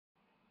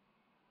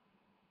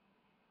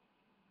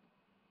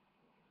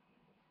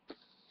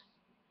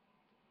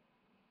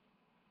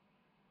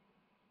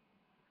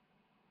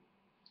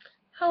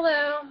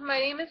Hello, my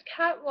name is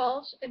Kat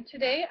Walsh, and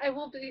today I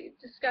will be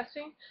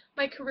discussing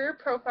my career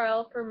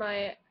profile for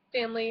my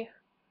family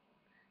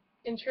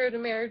Intro to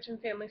Marriage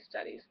and Family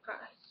Studies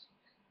class.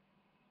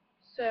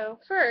 So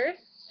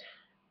first,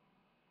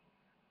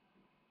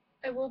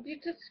 I will be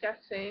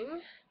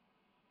discussing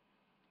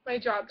my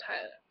job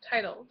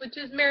title, which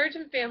is Marriage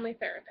and Family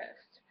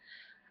Therapist.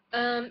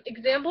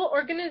 Example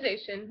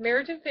organization,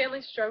 Marriage and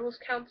Family Struggles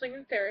Counseling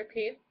and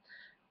Therapy.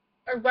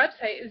 Our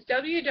website is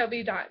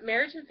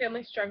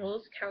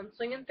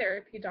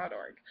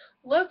www.marriageandfamilystrugglescounselingandtherapy.org,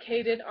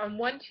 located on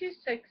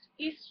 126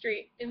 East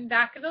Street in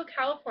Vacaville,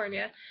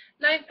 California,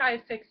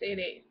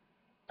 95688.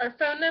 Our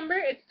phone number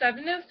is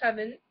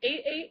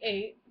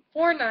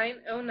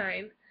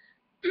 707-888-4909.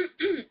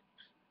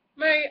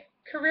 My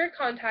career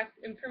contact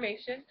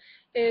information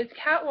is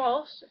Kat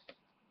Walsh.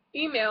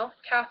 Email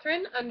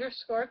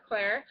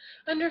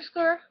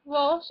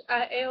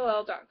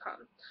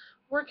Catherine_Claire_Walsh@AOL.com.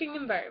 Working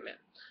environment.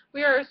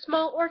 We are a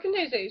small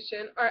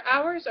organization. Our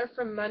hours are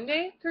from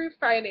Monday through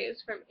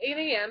Fridays from 8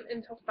 a.m.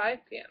 until 5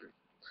 p.m.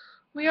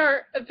 We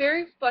are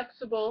very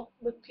flexible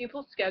with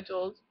people's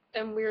schedules,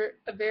 and we're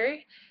a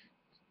very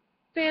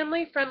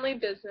family-friendly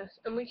business,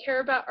 and we care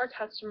about our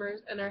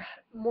customers and are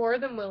more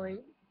than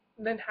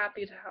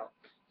happy to help.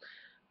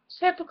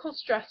 Typical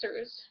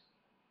stressors.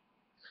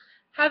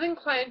 Having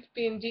clients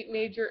be in deep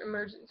major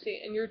emergency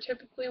and you're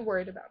typically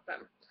worried about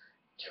them.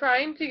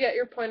 Trying to get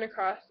your point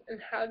across and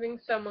having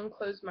someone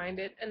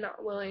closed-minded and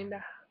not willing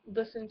to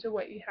listen to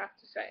what you have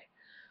to say.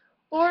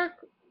 Or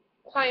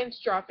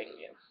clients dropping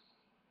you.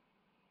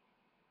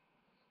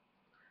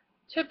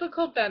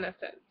 Typical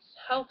benefits.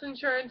 Health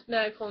insurance,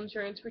 medical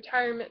insurance,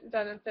 retirement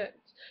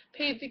benefits,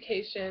 paid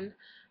vacation,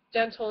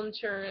 dental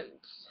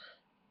insurance,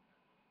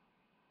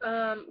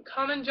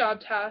 common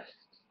job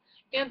tasks,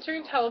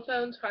 answering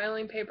telephones,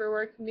 filing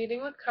paperwork,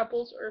 meeting with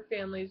couples or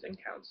families, and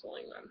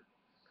counseling them.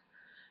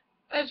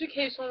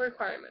 Educational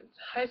requirements.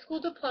 High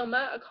school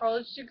diploma, a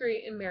college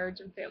degree in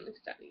marriage and family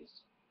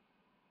studies.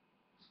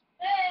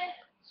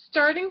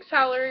 Starting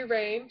salary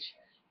range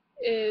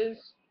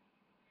is,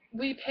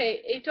 we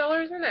pay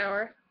 $8 an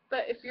hour,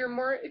 but if you're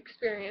more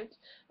experienced,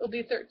 it'll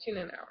be $13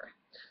 an hour,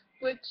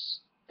 which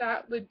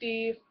that would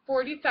be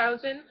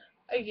 $40,000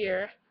 a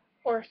year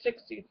or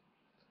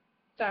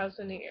 $60,000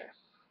 a year.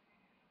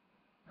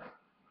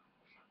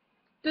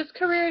 This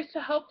career is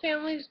to help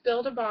families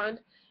build a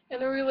bond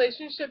and a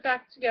relationship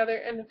back together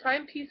and to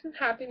find peace and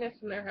happiness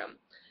in their home.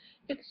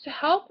 It's to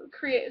help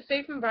create a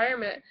safe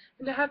environment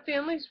and to have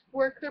families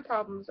work their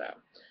problems out.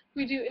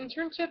 We do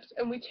internships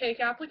and we take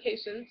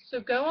applications, so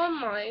go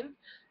online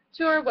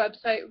to our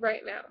website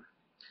right now,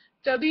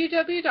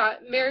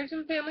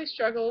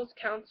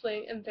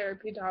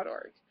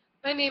 www.marriageandfamilystrugglescounselingandtherapy.org.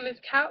 My name is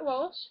Kat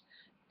Walsh,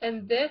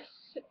 and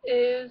this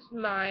is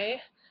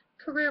my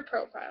career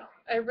profile.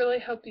 I really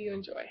hope you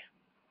enjoy.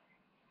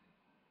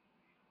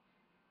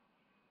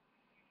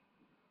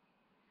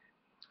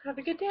 Have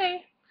a good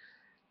day.